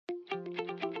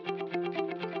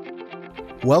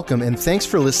Welcome and thanks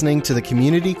for listening to the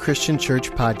Community Christian Church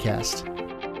podcast.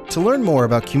 To learn more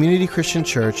about Community Christian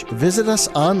Church, visit us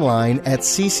online at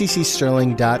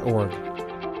cccsterling.org.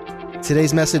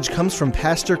 Today's message comes from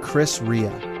Pastor Chris Ria.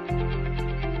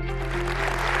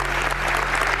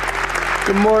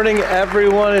 Good morning,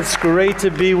 everyone. It's great to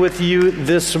be with you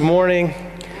this morning.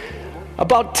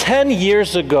 About 10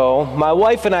 years ago, my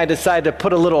wife and I decided to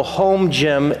put a little home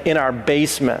gym in our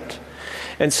basement.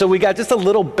 And so we got just a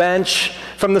little bench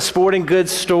from the sporting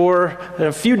goods store and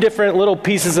a few different little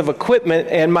pieces of equipment.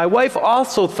 And my wife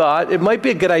also thought it might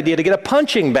be a good idea to get a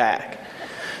punching bag.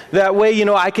 That way,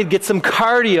 I could get some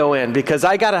cardio in, because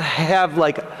I got to have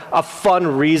like a fun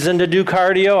reason to do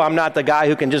cardio. I'm not the guy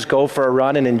who can just go for a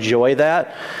run and enjoy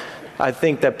that. I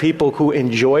think that people who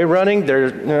enjoy running,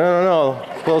 there's, I don't know,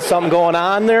 a little something going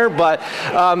on there, but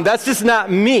that's just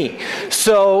not me.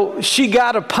 So she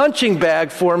got a punching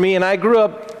bag for me, and I grew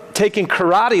up taking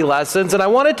karate lessons, and I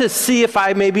wanted to see if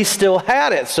I maybe still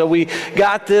had it. So we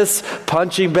got this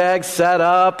punching bag set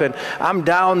up, and I'm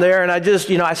down there, and I just,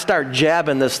 I start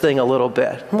jabbing this thing a little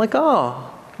bit. I'm like, oh,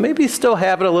 maybe still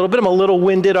have it a little bit. I'm a little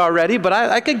winded already, but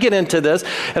I could get into this.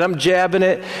 And I'm jabbing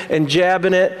it.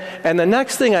 And the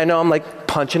next thing I know, I'm like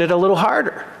punching it a little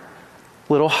harder.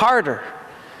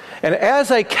 And as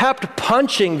I kept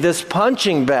punching this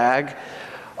punching bag,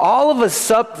 all of a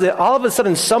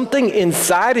sudden something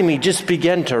inside of me just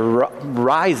began to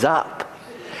rise up.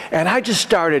 And I just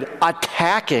started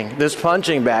attacking this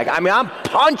punching bag. I mean, I'm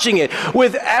punching it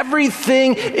with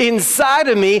everything inside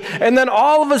of me. And then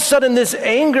all of a sudden, this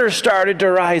anger started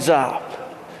to rise up.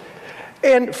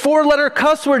 And four-letter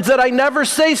cuss words that I never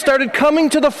say started coming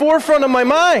to the forefront of my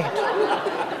mind.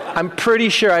 I'm pretty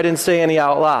sure I didn't say any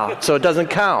out loud, so it doesn't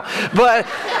count. But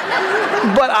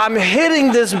I'm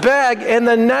hitting this bag, and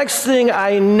the next thing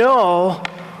I know,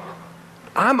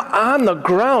 I'm on the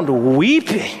ground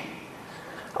weeping.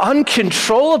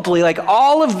 Uncontrollably, like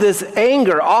all of this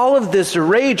anger, all of this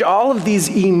rage, all of these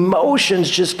emotions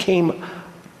just came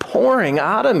pouring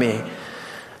out of me.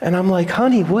 And I'm like,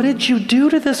 honey, what did you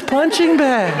do to this punching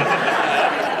bag?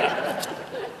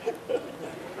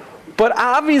 But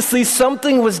obviously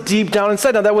something was deep down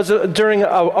inside. Now that was during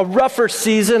a rougher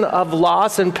season of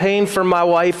loss and pain for my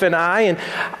wife and I. And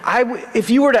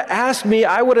if you were to ask me,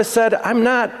 I would have said, I'm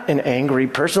not an angry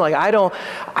person. Like I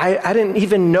didn't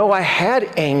even know I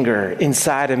had anger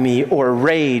inside of me or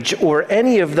rage or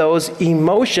any of those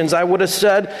emotions. I would have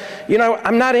said,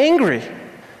 I'm not angry.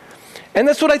 And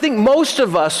that's what I think most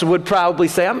of us would probably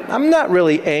say. I'm not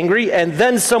really angry. And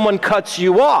then someone cuts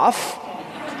you off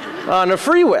on a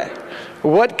freeway.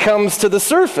 What comes to the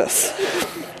surface?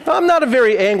 I'm not a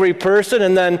very angry person,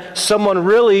 and then someone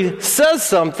really says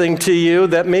something to you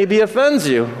that maybe offends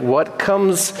you. What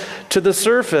comes to the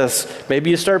surface?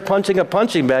 Maybe you start punching a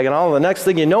punching bag, and the next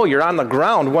thing you know, you're on the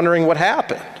ground wondering what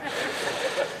happened.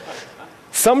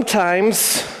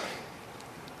 Sometimes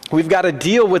we've got to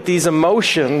deal with these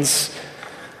emotions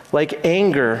like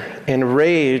anger and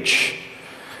rage,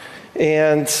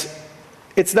 and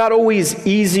it's not always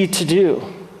easy to do.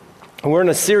 We're in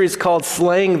a series called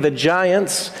Slaying the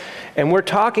Giants, and we're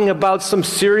talking about some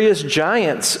serious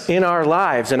giants in our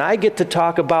lives. And I get to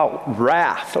talk about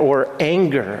wrath or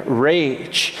anger,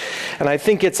 rage. And I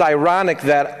think it's ironic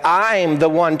that I'm the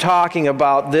one talking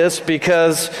about this,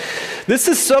 because this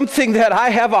is something that I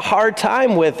have a hard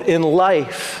time with in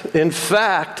life. In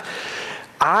fact,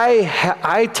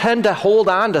 I tend to hold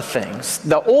on to things.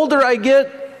 The older I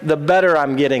get, the better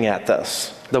I'm getting at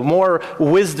this. The more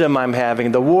wisdom I'm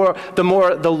having, the more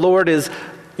the Lord is,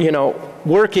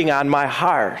 working on my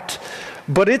heart.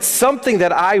 But it's something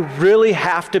that I really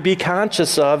have to be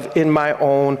conscious of in my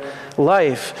own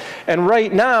life. And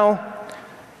right now,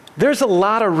 there's a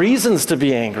lot of reasons to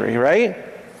be angry, right?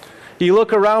 You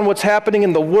look around what's happening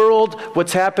in the world,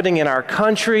 what's happening in our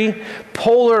country,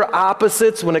 polar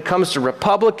opposites when it comes to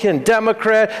Republican,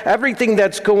 Democrat, everything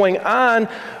that's going on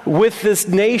with this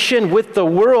nation, with the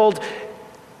world.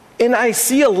 And I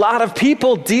see a lot of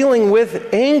people dealing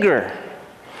with anger.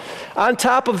 On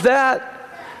top of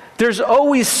that, there's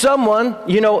always someone,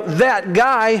 that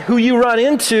guy who you run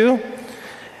into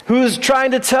who's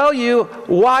trying to tell you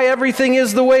why everything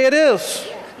is the way it is.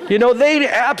 They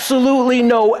absolutely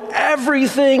know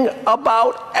everything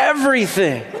about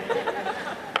everything.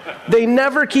 They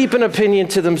never keep an opinion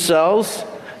to themselves.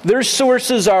 Their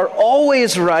sources are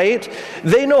always right.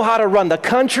 They know how to run the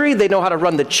country. They know how to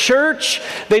run the church.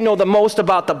 They know the most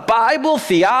about the Bible,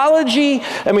 theology.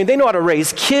 They know how to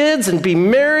raise kids and be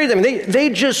married. They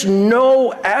just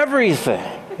know everything.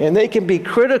 and they can be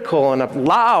critical and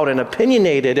loud and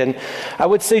opinionated. And I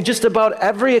would say just about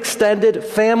every extended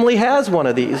family has one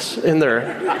of these in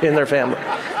their family.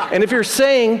 And if you're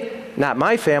saying, not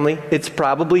my family, it's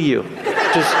probably you.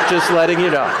 Just letting you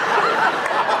know.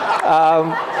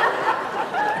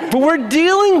 But we're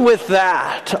dealing with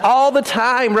that all the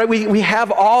time, right? We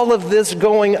have all of this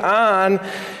going on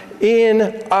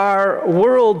in our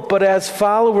world, but as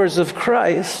followers of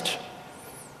Christ,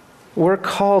 we're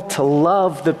called to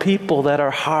love the people that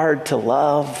are hard to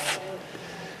love.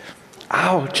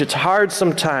 Ouch, it's hard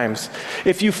sometimes.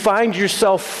 If you find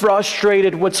yourself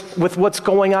frustrated with what's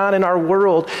going on in our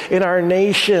world, in our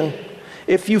nation,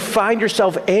 if you find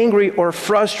yourself angry or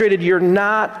frustrated, you're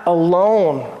not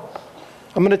alone.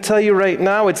 I'm going to tell you right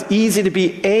now, it's easy to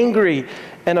be angry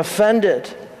and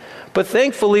offended. But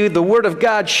thankfully, the Word of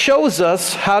God shows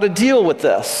us how to deal with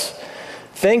this.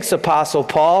 Thanks, Apostle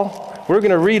Paul. We're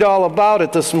going to read all about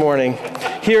it this morning.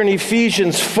 Here in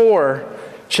Ephesians 4,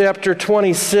 chapter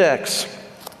 26.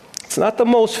 It's not the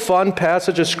most fun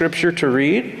passage of Scripture to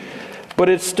read, but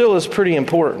it still is pretty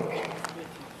important.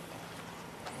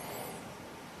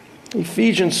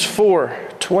 Ephesians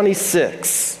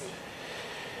 4:26.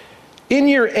 In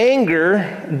your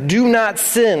anger, do not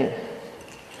sin.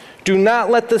 Do not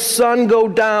let the sun go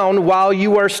down while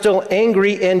you are still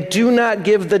angry, and do not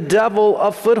give the devil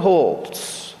a foothold.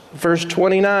 Verse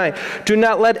 29, do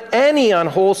not let any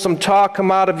unwholesome talk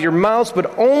come out of your mouths,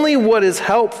 but only what is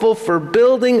helpful for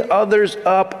building others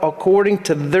up according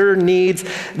to their needs,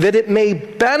 that it may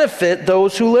benefit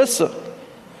those who listen.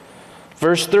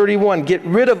 Verse 31, get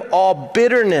rid of all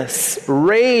bitterness,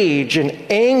 rage, and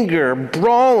anger,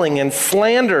 brawling, and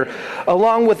slander,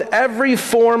 along with every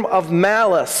form of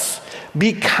malice.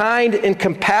 Be kind and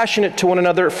compassionate to one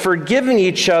another, forgiving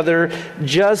each other,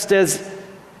 just as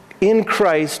in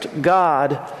Christ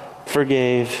God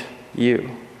forgave you.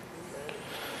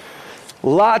 A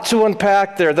lot to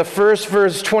unpack there. The first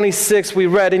verse, 26, we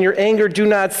read, in your anger do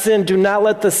not sin, do not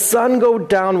let the sun go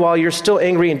down while you're still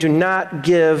angry, and do not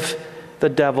give the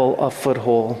devil a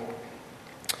foothold.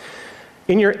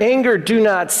 In your anger, do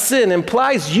not sin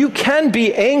implies you can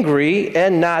be angry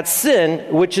and not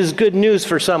sin, which is good news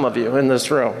for some of you in this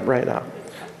room right now.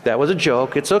 That was a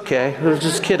joke. It's okay. I was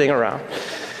just kidding around.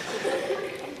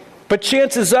 But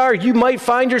chances are you might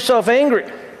find yourself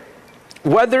angry.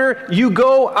 Whether you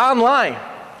go online,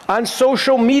 on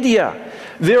social media,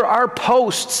 there are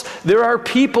posts, there are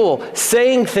people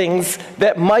saying things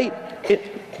that might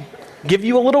give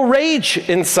you a little rage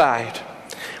inside.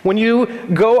 When you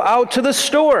go out to the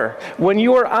store, when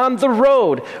you are on the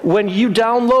road, when you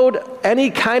download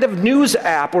any kind of news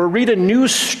app or read a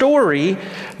news story,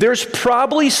 there's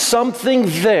probably something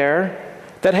there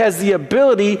that has the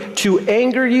ability to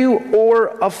anger you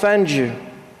or offend you.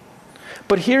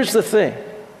 But here's the thing.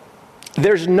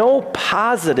 There's no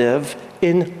positive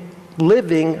in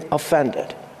living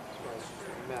offended.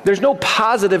 There's no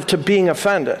positive to being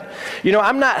offended. You know,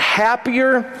 I'm not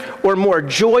happier or more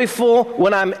joyful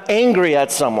when I'm angry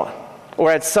at someone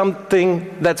or at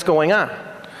something that's going on.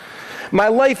 My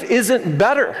life isn't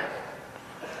better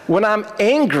when I'm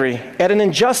angry at an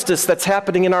injustice that's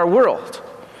happening in our world.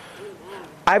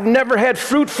 I've never had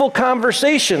fruitful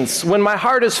conversations when my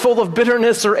heart is full of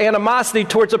bitterness or animosity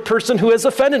towards a person who has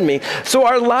offended me. So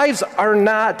our lives are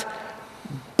not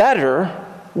better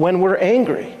when we're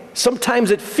angry.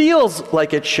 Sometimes it feels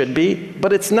like it should be,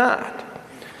 but it's not.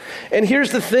 And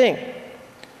here's the thing.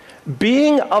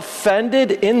 Being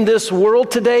offended in this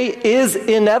world today is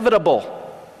inevitable.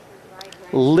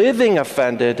 Living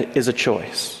offended is a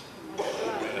choice.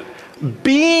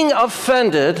 Being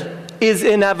offended is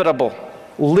inevitable.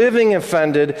 Living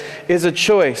offended is a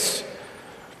choice.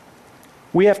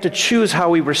 We have to choose how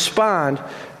we respond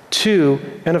to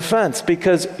an offense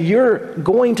because you're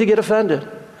going to get offended.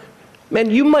 Man,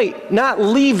 you might not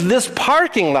leave this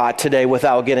parking lot today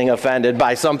without getting offended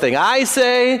by something I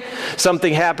say,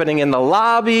 something happening in the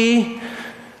lobby,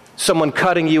 someone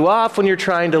cutting you off when you're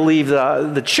trying to leave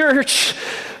the church.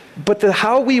 But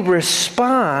how we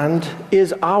respond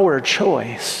is our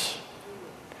choice.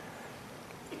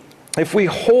 If we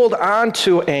hold on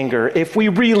to anger, if we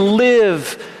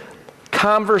relive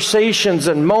conversations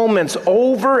and moments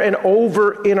over and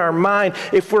over in our mind,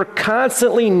 if we're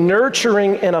constantly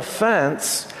nurturing an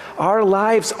offense, our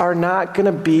lives are not going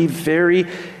to be very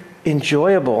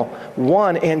enjoyable.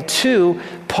 One, and two,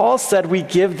 Paul said we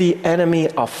give the enemy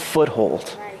a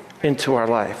foothold into our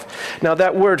life. Now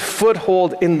that word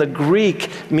foothold in the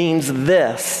Greek means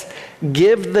this: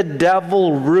 give the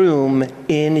devil room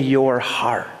in your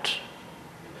heart.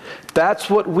 That's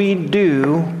what we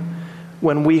do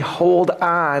when we hold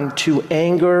on to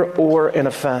anger or an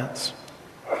offense.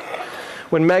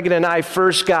 When Megan and I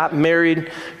first got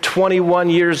married, 21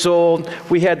 years old,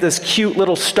 we had this cute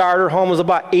little starter home. It was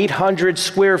about 800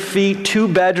 square feet,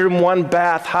 2-bedroom,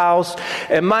 1-bath house.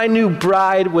 And my new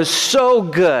bride was so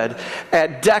good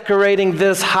at decorating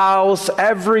this house.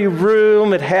 Every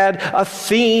room, it had a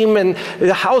theme, and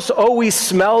the house always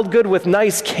smelled good with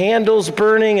nice candles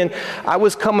burning. And I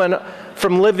was coming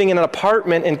from living in an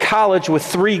apartment in college with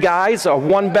 3 guys, a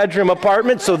 1-bedroom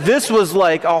apartment. So this was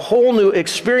like a whole new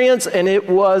experience, and it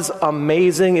was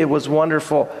amazing. It was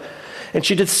wonderful. And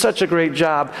she did such a great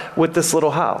job with this little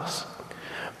house.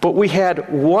 But we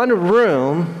had one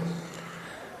room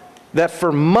that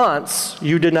for months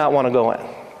you did not want to go in,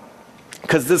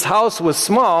 because this house was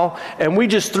small, and we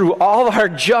just threw all our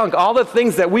junk, all the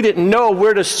things that we didn't know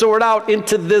where to sort out,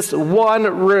 into this one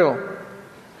room.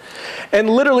 And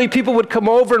literally, people would come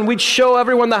over, and we'd show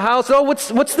everyone the house. Oh,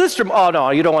 what's this room? Oh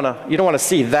no, you don't want to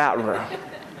see that room.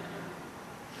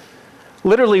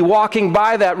 Literally, walking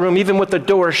by that room, even with the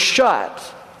door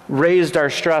shut, raised our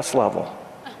stress level.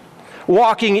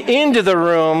 Walking into the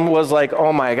room was like,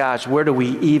 oh my gosh, where do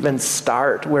we even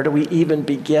start? Where do we even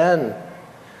begin?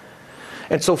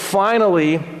 And so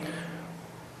finally,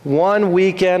 one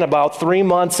weekend, about 3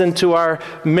 months into our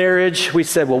marriage, we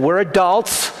said, well, we're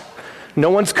adults. No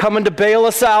one's coming to bail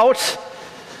us out.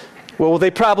 Well,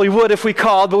 they probably would if we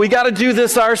called, but we got to do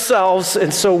this ourselves.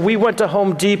 And so we went to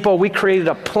Home Depot. We created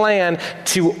a plan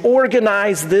to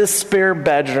organize this spare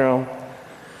bedroom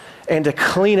and to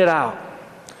clean it out.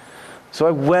 So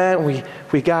I went,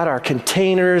 we got our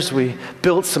containers, we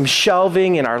built some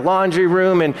shelving in our laundry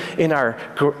room and in our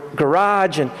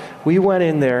garage, and we went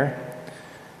in there,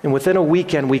 and within a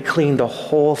weekend, we cleaned the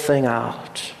whole thing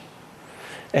out.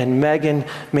 And Megan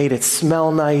made it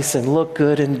smell nice and look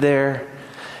good in there.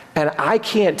 And I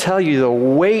can't tell you the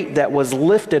weight that was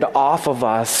lifted off of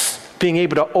us being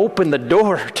able to open the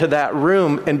door to that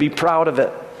room and be proud of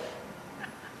it.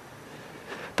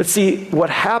 But see, what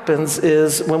happens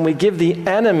is when we give the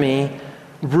enemy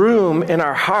room in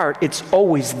our heart, it's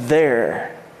always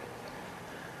there.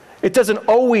 It doesn't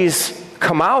always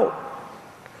come out,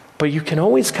 but you can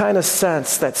always kind of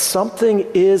sense that something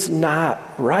is not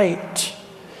right.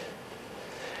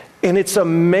 And it's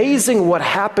amazing what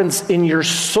happens in your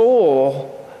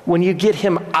soul when you get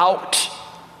him out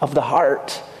of the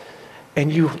heart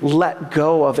and you let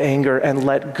go of anger and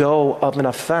let go of an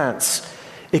offense.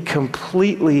 It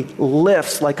completely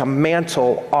lifts like a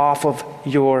mantle off of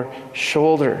your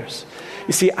shoulders.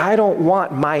 You see, I don't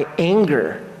want my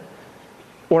anger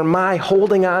or my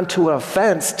holding on to an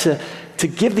offense to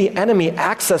give the enemy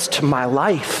access to my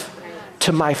life,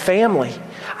 to my family.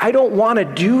 I don't want to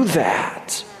do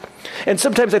that. And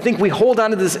sometimes I think we hold on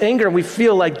to this anger and we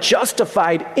feel like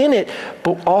justified in it,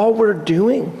 but all we're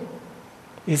doing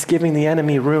is giving the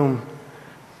enemy room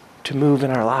to move in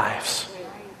our lives.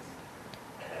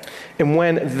 And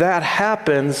when that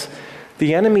happens,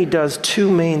 the enemy does 2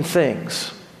 main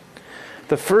things.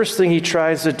 The first thing he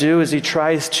tries to do is he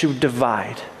tries to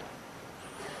divide.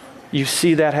 You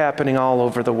see that happening all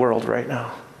over the world right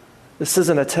now. This is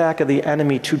an attack of the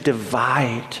enemy to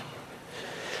divide.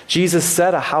 Jesus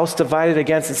said, a house divided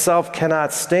against itself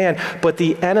cannot stand, but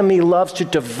the enemy loves to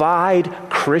divide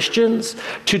Christians,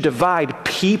 to divide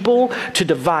people, to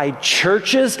divide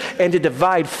churches, and to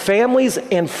divide families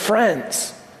and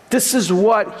friends. This is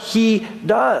what he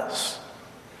does.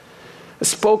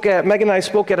 Megan and I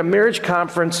spoke at a marriage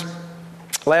conference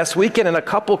last weekend, and a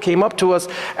couple came up to us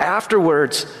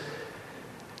afterwards,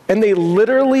 and they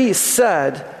literally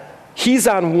said, he's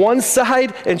on one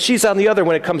side and she's on the other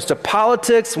when it comes to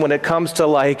politics, when it comes to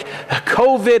like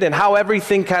COVID and how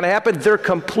everything kind of happened. They're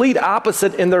complete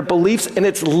opposite in their beliefs, and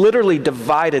it's literally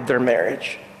divided their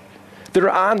marriage. They're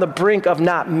on the brink of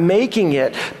not making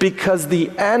it because the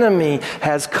enemy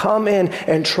has come in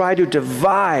and tried to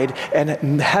divide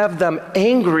and have them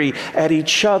angry at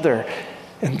each other.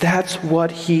 And that's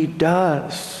what he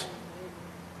does.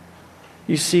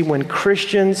 You see, when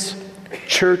Christians,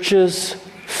 churches,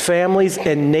 families,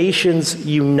 and nations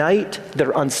unite,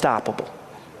 they're unstoppable.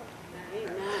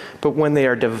 But when they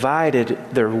are divided,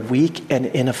 they're weak and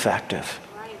ineffective.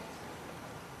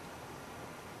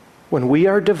 When we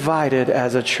are divided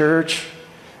as a church,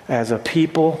 as a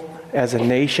people, as a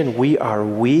nation, we are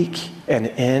weak and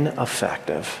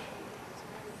ineffective.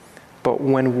 But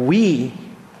when we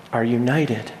are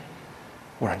united,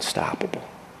 we're unstoppable.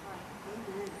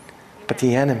 But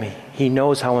the enemy, he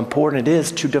knows how important it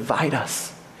is to divide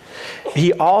us.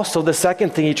 He also, the second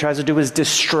thing he tries to do is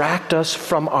distract us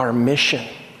from our mission.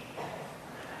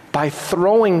 by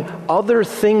throwing other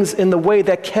things in the way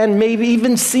that can maybe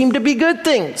even seem to be good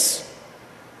things.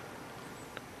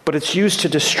 But it's used to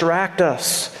distract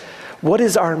us. What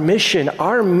is our mission?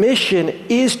 Our mission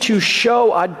is to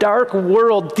show a dark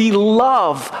world the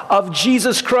love of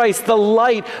Jesus Christ, the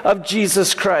light of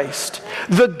Jesus Christ.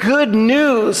 The good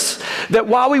news that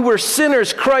while we were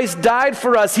sinners, Christ died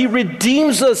for us. He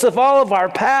redeems us of all of our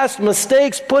past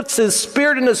mistakes, puts His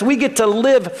Spirit in us. We get to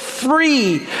live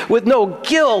free with no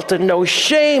guilt and no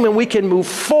shame, and we can move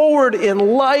forward in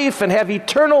life and have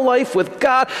eternal life with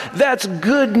God. That's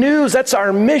good news. That's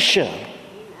our mission.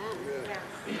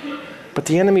 But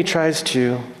the enemy tries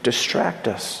to distract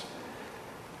us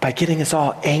by getting us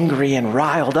all angry and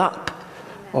riled up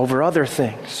over other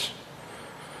things.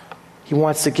 He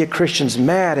wants to get Christians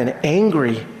mad and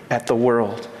angry at the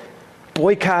world,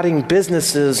 boycotting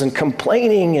businesses and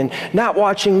complaining and not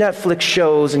watching Netflix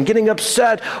shows and getting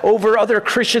upset over other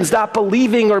Christians not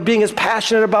believing or being as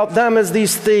passionate about them as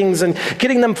these things, and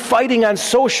getting them fighting on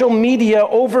social media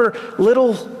over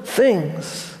little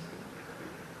things.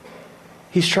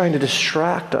 He's trying to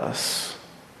distract us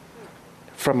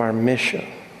from our mission.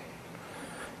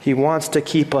 He wants to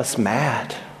keep us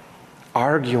mad,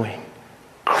 arguing,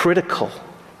 critical,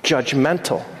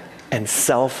 judgmental, and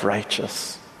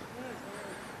self-righteous.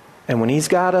 And when he's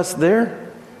got us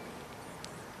there,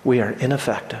 we are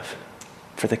ineffective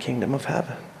for the kingdom of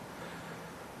heaven.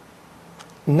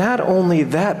 Not only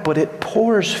that, but it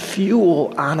pours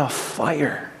fuel on a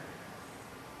fire.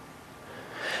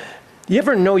 You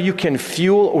ever know you can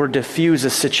fuel or diffuse a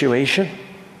situation?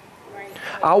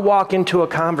 I'll walk into a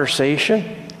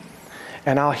conversation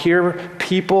and I'll hear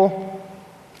people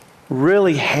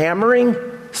really hammering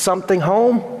something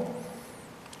home,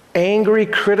 angry,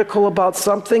 critical about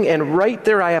something, and right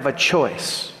there I have a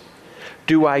choice.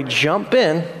 Do I jump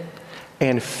in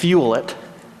and fuel it?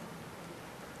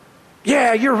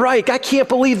 Yeah, you're right. I can't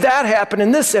believe that happened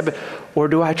in this. Or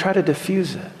do I try to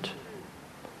diffuse it?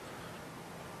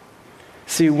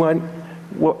 See,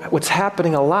 what's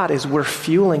happening a lot is we're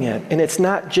fueling it. And it's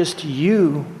not just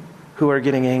you who are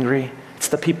getting angry. It's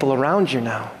the people around you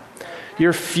now.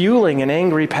 You're fueling an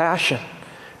angry passion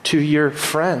to your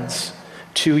friends,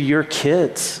 to your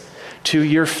kids, to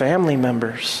your family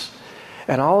members.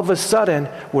 And all of a sudden,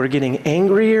 we're getting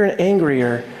angrier and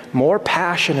angrier, more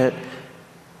passionate,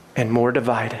 and more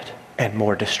divided, and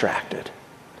more distracted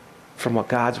from what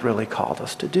God's really called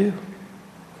us to do.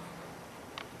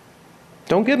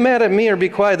 Don't get mad at me or be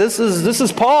quiet. This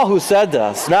is Paul who said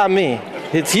this, not me.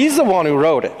 He's the one who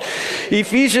wrote it.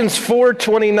 Ephesians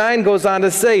 4:29 goes on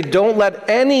to say, "Don't let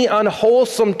any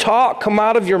unwholesome talk come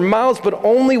out of your mouths, but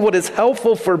only what is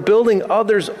helpful for building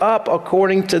others up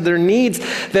according to their needs,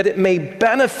 that it may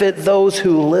benefit those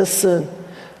who listen."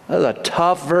 That's a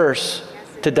tough verse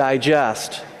to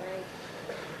digest.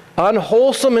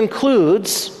 Unwholesome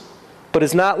includes, but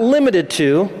is not limited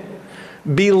to,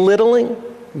 belittling,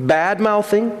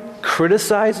 bad-mouthing,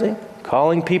 criticizing,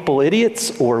 calling people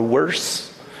idiots or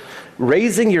worse,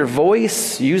 raising your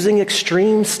voice, using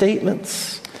extreme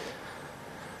statements.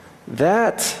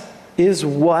 That is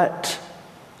what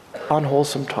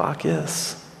unwholesome talk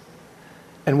is.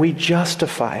 And we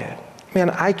justify it. Man,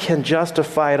 I can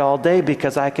justify it all day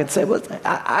because I can say, well,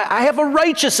 I have a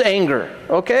righteous anger,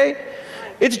 okay?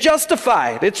 It's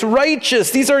justified. It's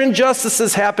righteous. These are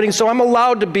injustices happening, so I'm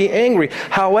allowed to be angry.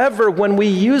 However, when we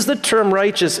use the term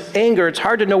righteous anger, it's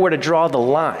hard to know where to draw the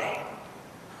line.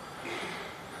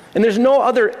 And there's no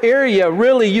other area,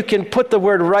 really, you can put the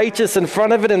word righteous in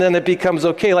front of it and then it becomes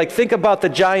okay. Like, think about the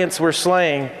giants we're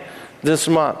slaying this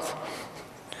month.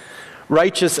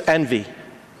 Righteous envy.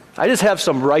 I just have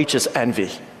some righteous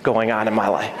envy going on in my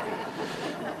life.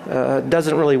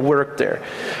 Doesn't really work there.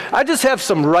 I just have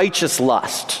some righteous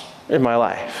lust in my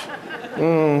life.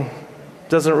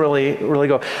 Doesn't really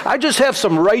go. I just have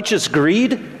some righteous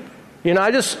greed. You know,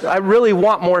 I really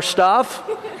want more stuff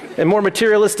and more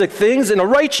materialistic things in a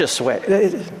righteous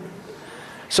way.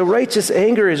 So righteous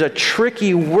anger is a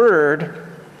tricky word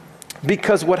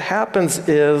because what happens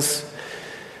is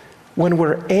when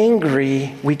we're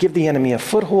angry, we give the enemy a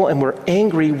foothold, and we're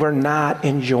angry, we're not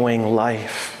enjoying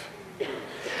life.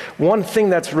 One thing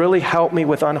that's really helped me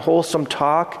with unwholesome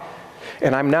talk,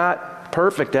 and I'm not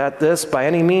perfect at this by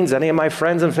any means, any of my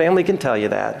friends and family can tell you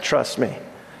that, trust me.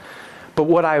 But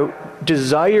what I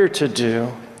desire to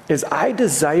do is I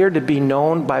desire to be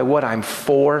known by what I'm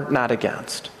for, not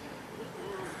against.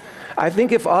 I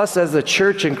think if us as a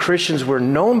church and Christians were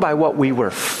known by what we were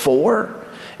for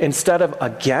instead of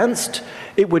against,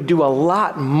 it would do a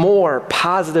lot more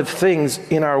positive things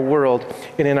in our world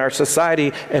and in our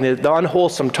society, and the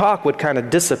unwholesome talk would kind of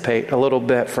dissipate a little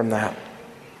bit from that.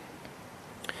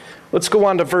 Let's go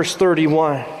on to verse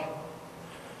 31.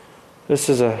 This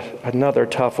is another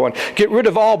tough one. Get rid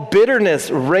of all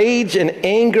bitterness, rage, and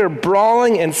anger,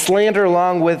 brawling, and slander,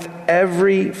 along with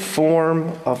every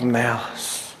form of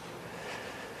malice.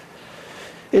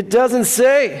 It doesn't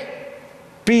say,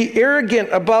 be arrogant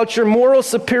about your moral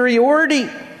superiority.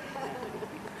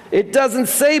 It doesn't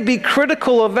say, be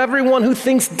critical of everyone who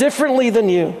thinks differently than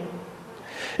you.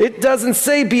 It doesn't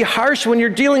say, be harsh when you're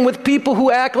dealing with people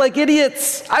who act like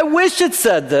idiots. I wish it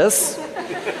said this.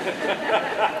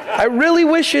 I really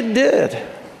wish it did.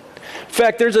 In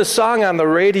fact, there's a song on the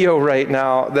radio right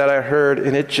now that I heard,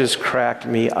 and it just cracked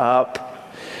me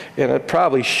up. And it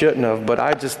probably shouldn't have, but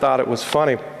I just thought it was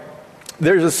funny.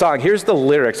 There's a song. Here's the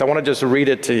lyrics. I want to just read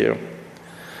it to you.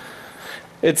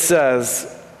 It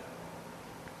says,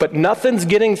 but nothing's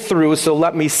getting through, so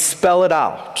let me spell it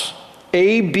out.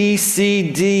 A, B,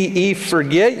 C, D, E,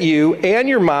 forget you and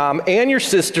your mom and your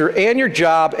sister and your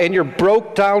job and your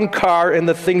broke down car and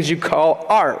the things you call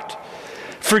art.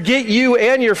 Forget you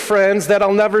and your friends that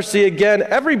I'll never see again.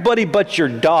 Everybody but your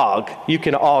dog, you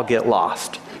can all get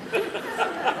lost.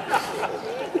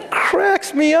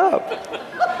 Cracks me up.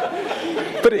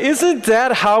 But isn't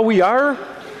that how we are?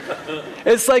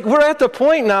 It's like we're at the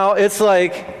point now, it's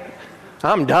like,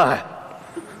 I'm done.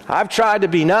 I've tried to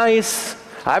be nice.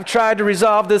 I've tried to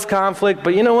resolve this conflict,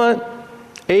 but you know what?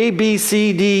 A, B,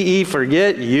 C, D, E,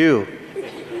 forget you.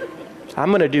 I'm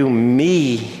going to do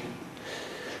me.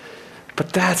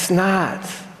 But that's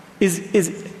not.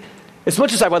 As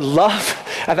much as I would love,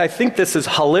 and I think this is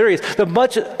hilarious, as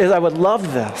much as I would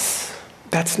love this,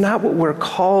 that's not what we're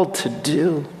called to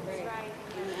do.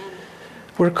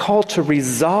 We're called to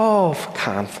resolve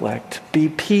conflict, be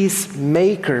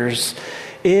peacemakers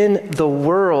in the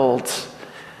world.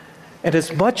 And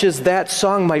as much as that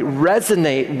song might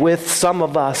resonate with some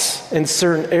of us in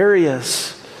certain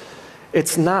areas,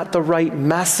 it's not the right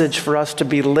message for us to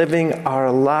be living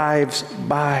our lives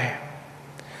by.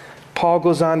 Paul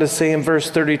goes on to say in verse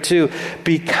 32,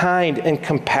 be kind and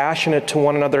compassionate to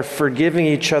one another, forgiving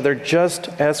each other just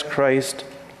as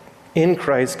in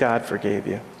Christ God forgave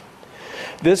you.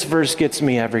 This verse gets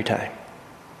me every time.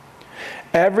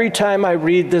 Every time I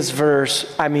read this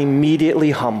verse, I'm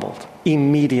immediately humbled.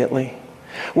 Immediately.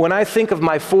 When I think of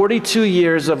my 42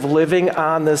 years of living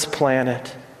on this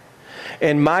planet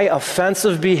and my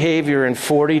offensive behavior in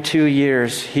 42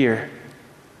 years here,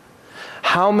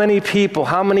 how many people,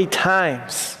 how many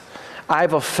times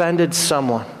I've offended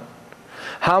someone,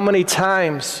 how many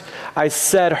times I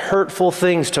said hurtful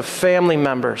things to family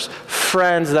members,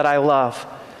 friends that I love,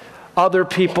 other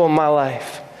people in my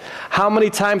life. How many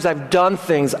times I've done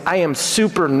things I am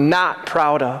super not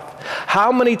proud of.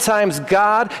 How many times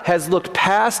God has looked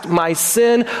past my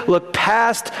sin, looked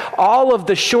past all of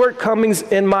the shortcomings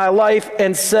in my life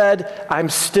and said, I'm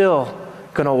still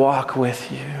going to walk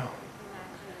with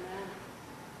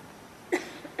you.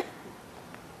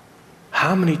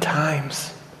 How many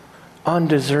times,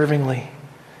 undeservingly,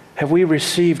 have we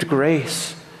received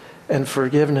grace and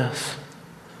forgiveness?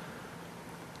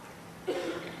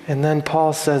 And then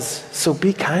Paul says, so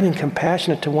be kind and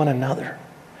compassionate to one another.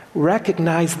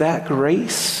 Recognize that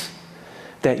grace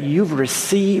that you've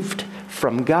received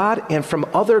from God and from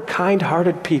other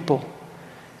kind-hearted people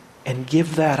and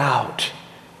give that out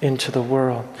into the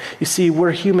world. You see,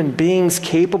 we're human beings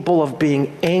capable of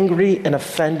being angry and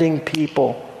offending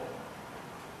people.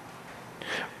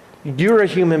 You're a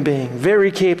human being,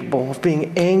 very capable of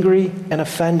being angry and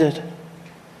offended.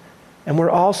 And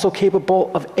we're also capable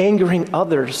of angering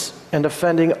others and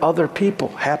offending other people.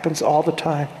 Happens all the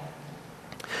time.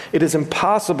 It is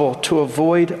impossible to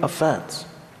avoid offense.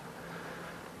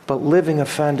 But living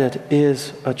offended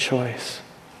is a choice.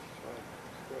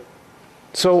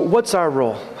 So what's our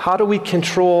role? How do we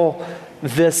control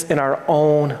this in our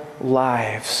own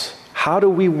lives? How do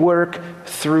we work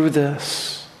through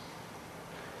this?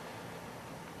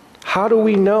 How do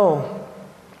we know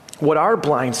what our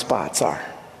blind spots are?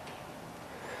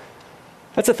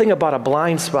 That's the thing about a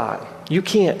blind spot. You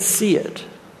can't see it.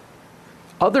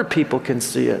 Other people can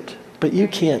see it, but you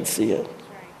can't see it.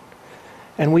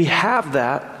 And we have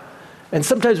that, and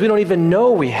sometimes we don't even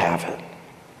know we have it.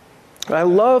 I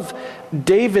love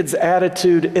David's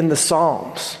attitude in the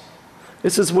Psalms.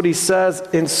 This is what he says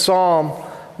in Psalm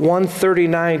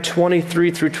 139,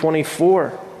 23 through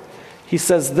 24. He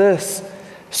says this,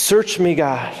 search me,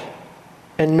 God,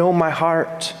 and know my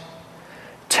heart.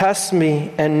 Test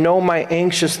me and know my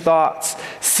anxious thoughts.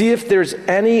 See if there's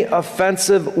any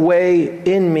offensive way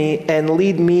in me and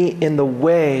lead me in the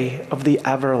way of the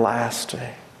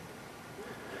everlasting.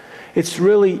 It's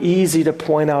really easy to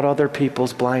point out other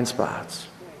people's blind spots.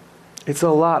 It's a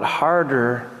lot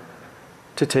harder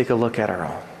to take a look at our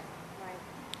own.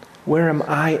 Where am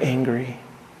I angry?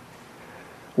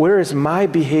 Where is my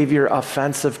behavior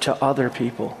offensive to other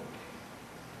people?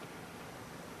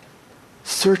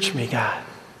 Search me, God.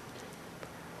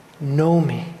 Know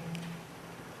me.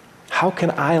 How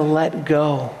can I let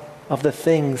go of the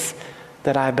things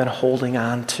that I've been holding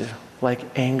on to, like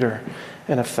anger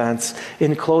and offense?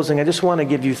 In closing, I just want to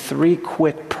give you 3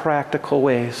 quick practical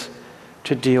ways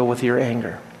to deal with your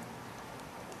anger.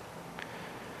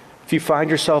 If you find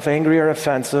yourself angry or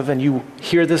offensive and you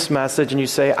hear this message and you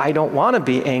say, I don't want to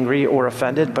be angry or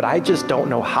offended, but I just don't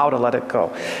know how to let it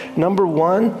go. Number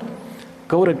 1,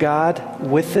 go to God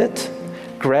with it.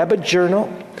 Grab a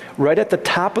journal. Right at the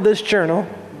top of this journal,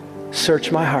 search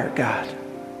my heart, God,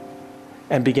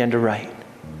 and begin to write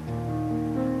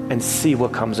and see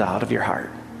what comes out of your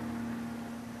heart.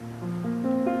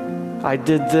 I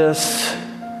did this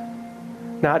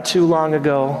not too long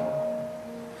ago,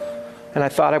 and I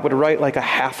thought I would write like a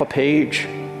half a page.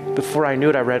 Before I knew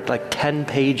it, I read like 10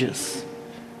 pages.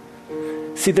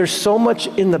 See, there's so much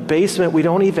in the basement we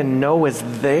don't even know is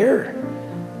there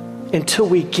until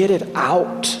we get it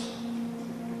out.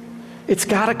 It's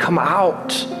got to come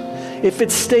out. If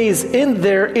it stays in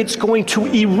there, it's going to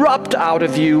erupt out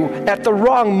of you at the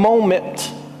wrong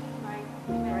moment.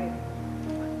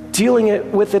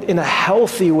 Dealing with it in a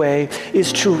healthy way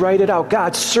is to write it out.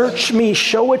 God, search me,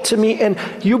 show it to me, and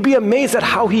you'll be amazed at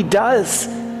how he does.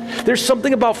 There's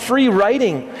something about free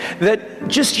writing that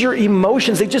just your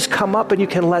emotions, they just come up and you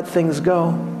can let things go.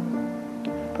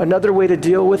 Another way to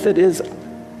deal with it is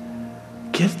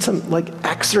get some like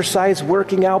exercise,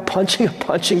 working out, punching a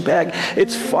punching bag.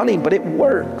 It's funny, but it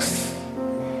works.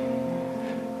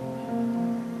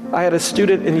 I had a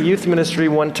student in youth ministry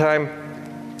one time,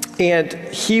 and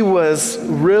he was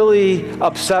really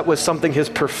upset with something his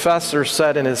professor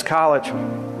said in his college.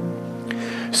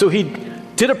 So he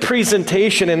did a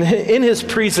presentation, and in his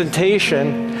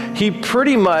presentation, he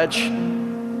pretty much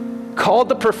called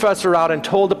the professor out and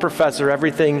told the professor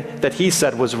everything that he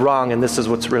said was wrong, and this is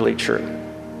what's really true.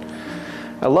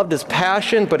 I loved his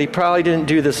passion, but he probably didn't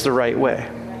do this the right way.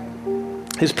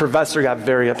 His professor got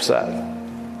very upset.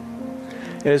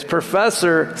 And his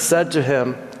professor said to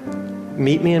him,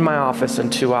 meet me in my office in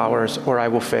 2 hours or I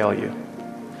will fail you.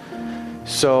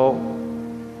 So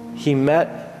he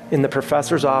met in the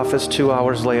professor's office 2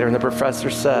 hours later, and the professor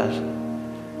said,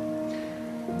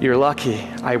 you're lucky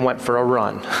I went for a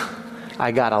run.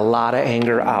 I got a lot of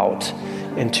anger out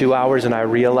in 2 hours, and I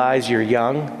realize you're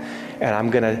young, and I'm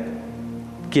going to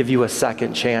give you a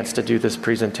second chance to do this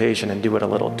presentation and do it a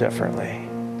little differently.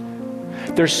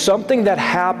 There's something that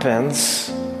happens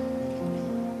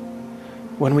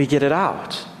when we get it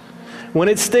out. When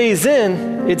it stays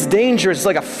in, it's dangerous. It's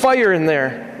like a fire in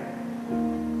there.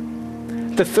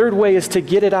 The third way is to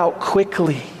get it out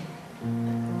quickly.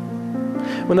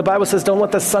 When the Bible says, don't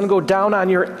let the sun go down on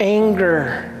your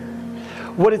anger,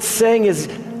 what it's saying is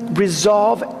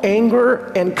resolve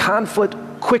anger and conflict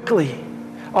quickly.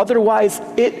 Otherwise,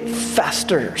 it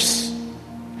festers.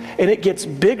 And it gets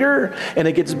bigger, and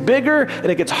it gets bigger, and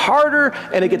it gets harder,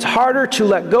 and it gets harder to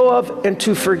let go of and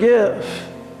to forgive.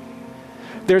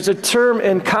 There's a term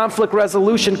in conflict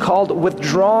resolution called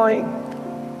withdrawing.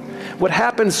 What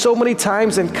happens so many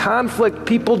times in conflict,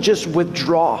 people just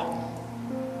withdraw.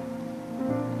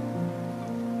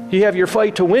 You have your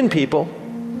fight to win people,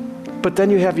 but then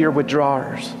you have your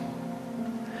withdrawers.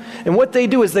 And what they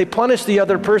do is they punish the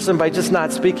other person by just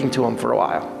not speaking to them for a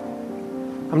while.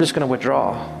 I'm just going to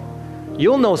withdraw.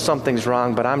 You'll know something's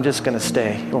wrong, but I'm just going to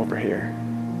stay over here.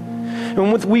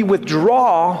 And when we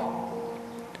withdraw,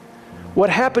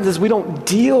 what happens is we don't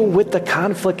deal with the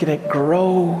conflict and it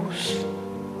grows.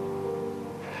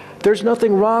 There's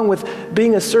nothing wrong with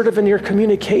being assertive in your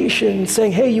communication,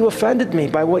 saying, hey, you offended me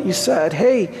by what you said.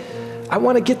 Hey, I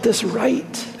want to get this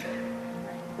right.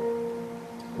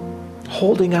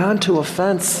 Holding on to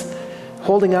offense,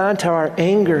 holding on to our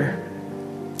anger,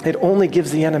 it only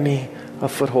gives the enemy a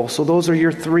foothold. So those are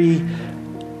your 3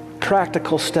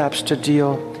 practical steps to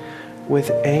deal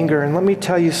with anger. And let me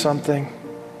tell you something.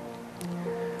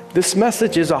 This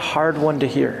message is a hard one to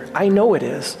hear. I know it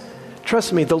is.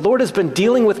 Trust me, the Lord has been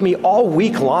dealing with me all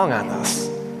week long on this.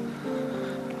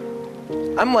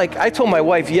 I told my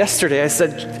wife yesterday, I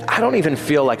said, I don't even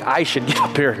feel like I should get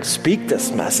up here and speak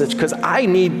this message because I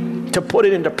need to put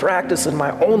it into practice in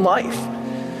my own life.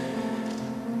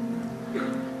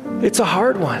 It's a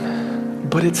hard one,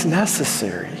 but it's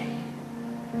necessary.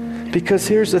 Because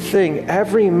here's the thing,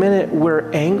 every minute we're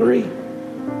angry,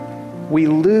 we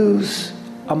lose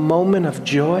a moment of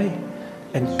joy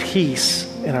and peace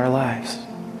in our lives.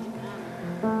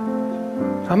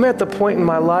 I'm at the point in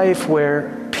my life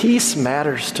where peace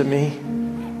matters to me.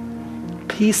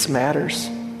 Peace matters.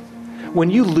 When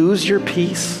you lose your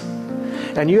peace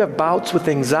and you have bouts with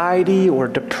anxiety or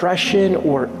depression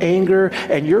or anger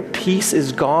and your peace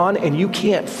is gone and you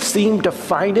can't seem to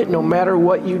find it no matter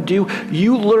what you do,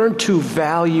 you learn to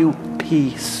value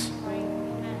peace.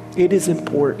 It is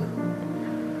important.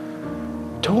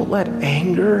 Don't let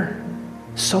anger,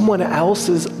 someone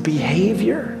else's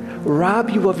behavior, rob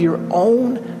you of your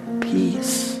own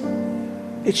peace.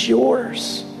 It's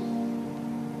yours.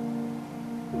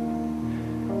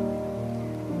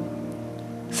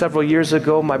 Several years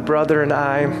ago, my brother and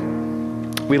I,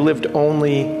 we lived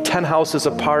only 10 houses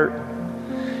apart,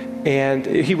 and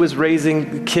he was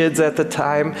raising kids at the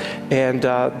time, and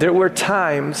there were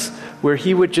times where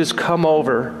he would just come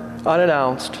over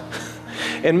unannounced.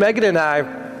 And Megan and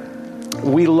I,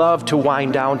 we love to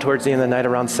wind down towards the end of the night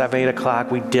around 7, 8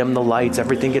 o'clock. We dim the lights,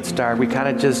 everything gets dark. We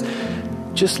kind of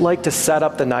just like to set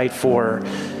up the night for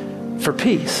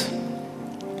peace.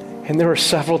 And there were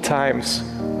several times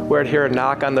where I'd hear a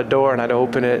knock on the door and I'd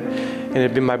open it and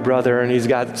it'd be my brother and he's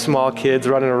got small kids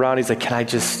running around. He's like, can I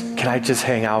just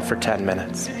hang out for 10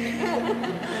 minutes?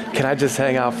 Can I just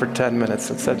hang out for 10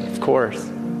 minutes? I said, of course.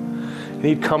 And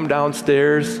he'd come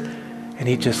downstairs and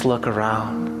he'd just look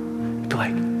around. He'd be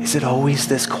like, is it always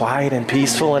this quiet and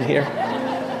peaceful in here?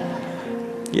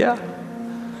 Yeah.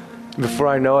 Before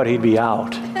I know it, he'd be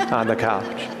out on the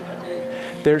couch.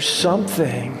 There's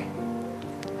something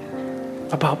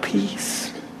about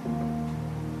peace.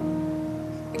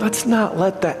 Let's not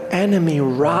let the enemy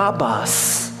rob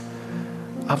us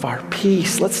of our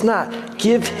peace. Let's not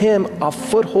give him a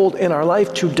foothold in our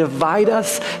life to divide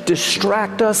us,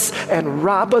 distract us, and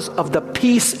rob us of the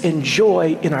peace and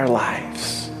joy in our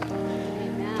lives.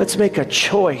 Let's make a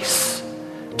choice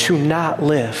to not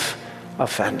live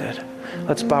offended.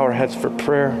 Let's bow our heads for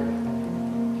prayer.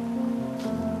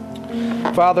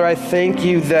 Father, I thank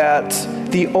you that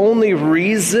the only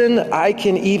reason I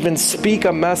can even speak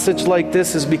a message like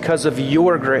this is because of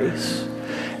your grace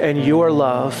and your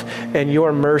love and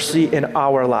your mercy in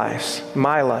our lives,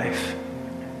 my life.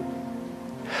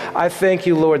 I thank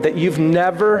you, Lord, that you've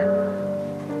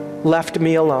never left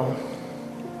me alone.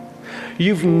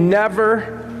 You've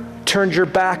never turned your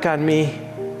back on me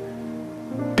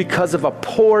because of a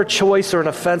poor choice or an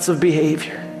offensive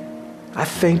behavior. I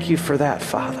thank you for that,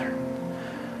 Father.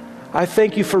 I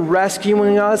thank you for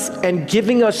rescuing us and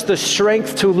giving us the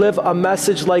strength to live a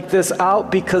message like this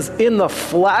out, because in the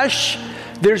flesh,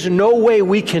 there's no way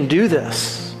we can do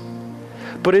this.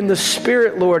 But in the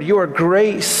Spirit, Lord, your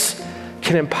grace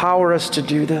can empower us to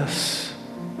do this.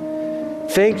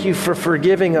 Thank you for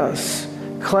forgiving us,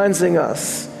 cleansing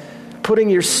us, putting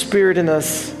your Spirit in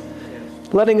us,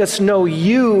 letting us know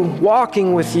you,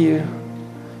 walking with you,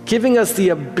 giving us the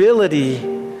ability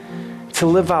to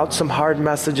live out some hard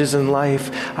messages in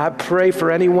life. I pray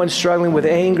for anyone struggling with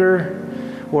anger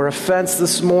or offense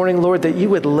this morning, Lord, that you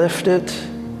would lift it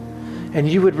and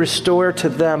you would restore to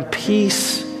them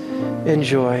peace and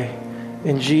joy.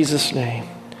 In Jesus' name,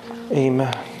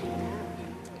 amen.